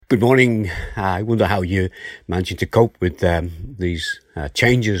Good morning. I wonder how you're managing to cope with these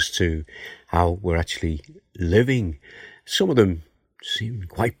changes to how we're actually living. Some of them seem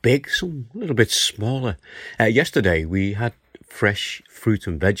quite big, some a little bit smaller. Yesterday we had fresh fruit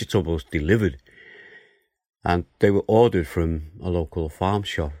and vegetables delivered, and they were ordered from a local farm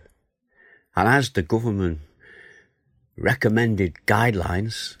shop. And as the government recommended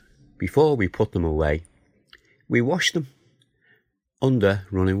guidelines, before we put them away, we washed them under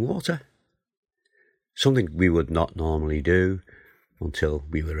running water, something we would not normally do until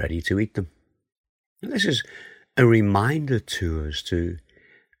we were ready to eat them. And this is a reminder to us to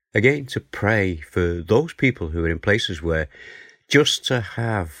pray for those people who are in places where just to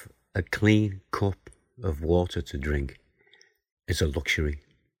have a clean cup of water to drink is a luxury.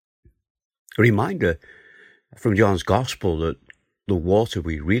 A reminder from John's Gospel that the water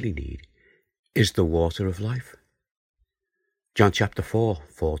we really need is the water of life. John chapter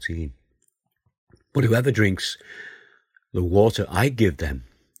 4:14. But whoever drinks the water I give them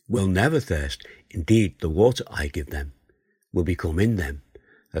will never thirst. Indeed, the water I give them will become in them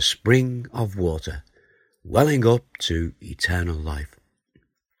a spring of water, welling up to eternal life.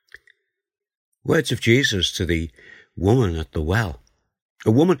 Words of Jesus to the woman at the well,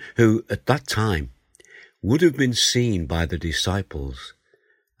 a woman who at that time would have been seen by the disciples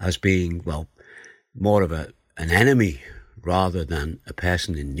as being, more of an enemy rather than a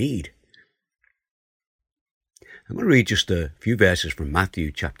person in need. I'm going to read just a few verses from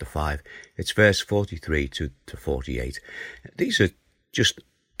Matthew chapter 5. It's verse 43 to 48. These are just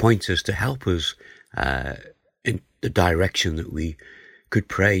pointers to help us in the direction that we could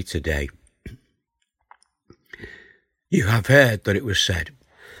pray today. You have heard that it was said,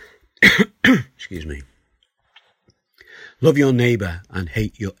 excuse me, love your neighbour and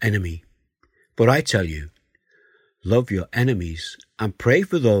hate your enemy. But I tell you, love your enemies and pray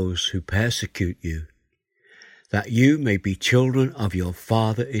for those who persecute you, that you may be children of your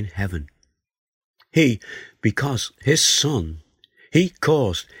Father in heaven. He caused his sun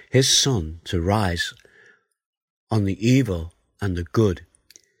to rise on the evil and the good,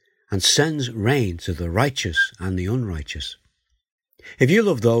 and sends rain to the righteous and the unrighteous. If you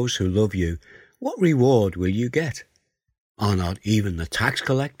love those who love you, what reward will you get? Are not even the tax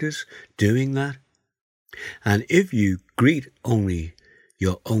collectors doing that? And if you greet only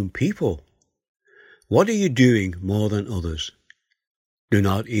your own people, what are you doing more than others? Do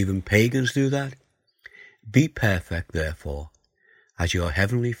not even pagans do that? Be perfect, therefore, as your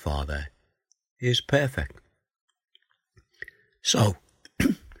heavenly Father is perfect. So,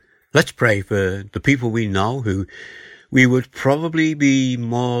 let's pray for the people we know who we would probably be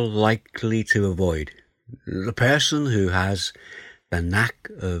more likely to avoid. The person who has the knack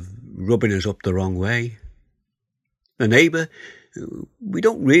of rubbing us up the wrong way. The neighbour we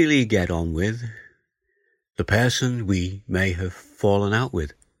don't really get on with. The person we may have fallen out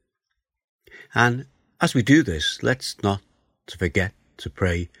with. And as we do this, let's not forget to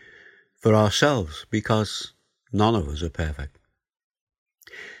pray for ourselves, because none of us are perfect.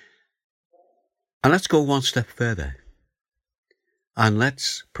 And let's go one step further. And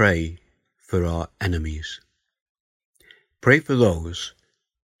let's pray for our enemies. Pray for those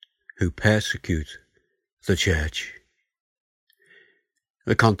who persecute the church.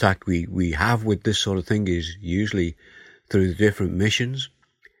 The contact we have with this sort of thing is usually through the different missions.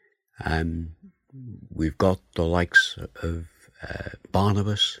 We've got the likes of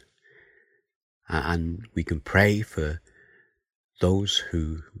Barnabas, and we can pray for those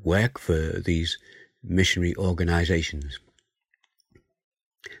who work for these missionary organizations.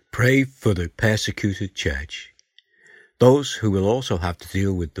 Pray for the persecuted church, those who will also have to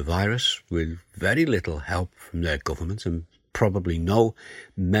deal with the virus with very little help from their government and probably no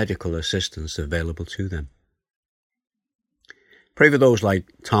medical assistance available to them. Pray for those like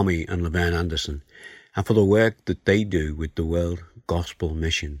Tommy and Laverne Anderson, and for the work that they do with the World Gospel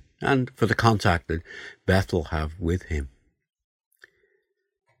Mission, and for the contact that Bethel have with him.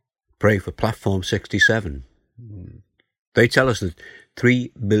 Pray for Platform 67. They tell us that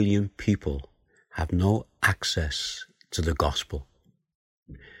 3 billion people have no access to the gospel.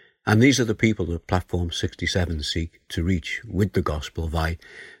 And these are the people that Platform 67 seek to reach with the gospel by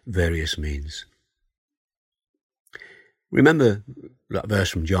various means. Remember that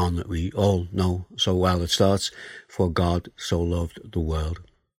verse from John that we all know so well. It starts, for God so loved the world.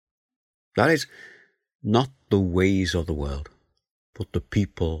 That is, not the ways of the world, but the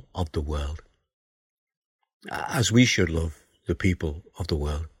people of the world. As we should love the people of the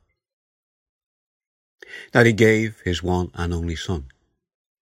world. That he gave his one and only Son.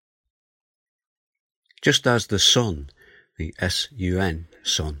 Just as the Son, the S-U-N,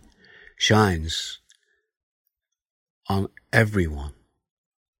 sun shines on everyone.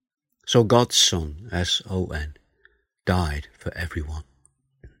 So God's Son, S-O-N, died for everyone.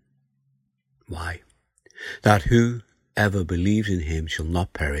 Why? That whoever believes in him shall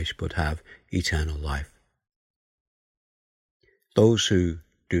not perish but have eternal life. Those who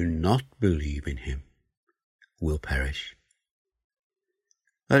do not believe in him will perish.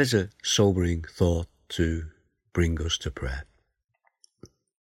 That is a sobering thought to bring us to prayer.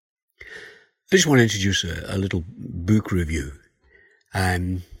 I just want to introduce a little book review.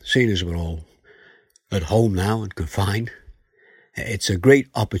 Seeing as we're all at home now and confined, it's a great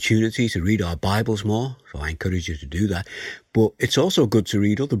opportunity to read our Bibles more, so I encourage you to do that. But it's also good to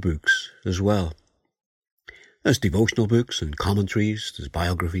read other books as well. There's devotional books and commentaries, there's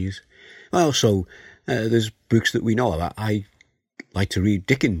biographies. Also, there's books that we know about. I like to read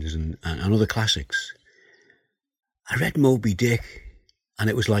Dickens and other classics. I read Moby Dick, and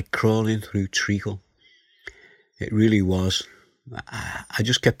it was like crawling through treacle. It really was. I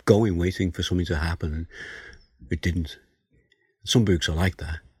just kept going, waiting for something to happen, and it didn't. Some books are like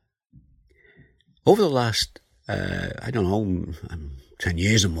that. Over the last, 10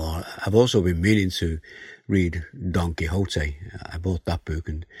 years or more, I've also been meaning to read Don Quixote. I bought that book,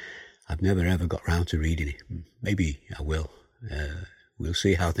 and I've never ever got round to reading it. Maybe I will. We'll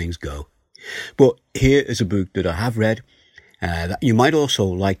see how things go. But here is a book that I have read that you might also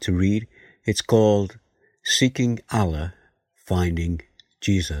like to read. It's called Seeking Allah, Finding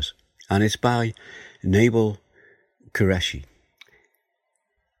Jesus, and it's by Nabil Qureshi.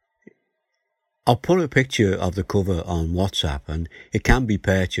 I'll put a picture of the cover on WhatsApp, and it can be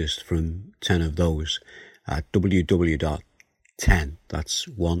purchased from 10 of those at www.10, that's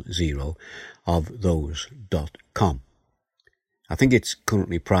 10, of those.com. I think it's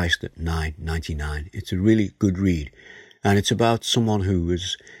currently priced at $9.99. It's a really good read, and it's about someone who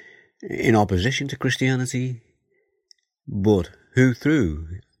is in opposition to Christianity, but who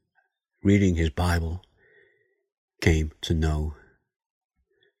through reading his Bible came to know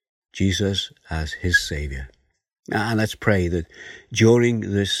Jesus as his Saviour. And let's pray that during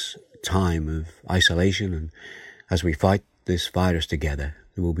this time of isolation and as we fight this virus together,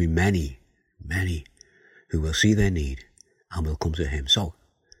 there will be many, many who will see their need and will come to him. So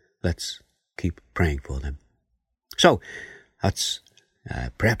let's keep praying for them. So that's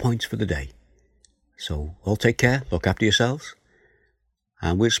prayer points for the day. So all take care, look after yourselves,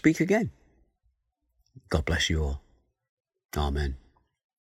 and we'll speak again. God bless you all. Amen.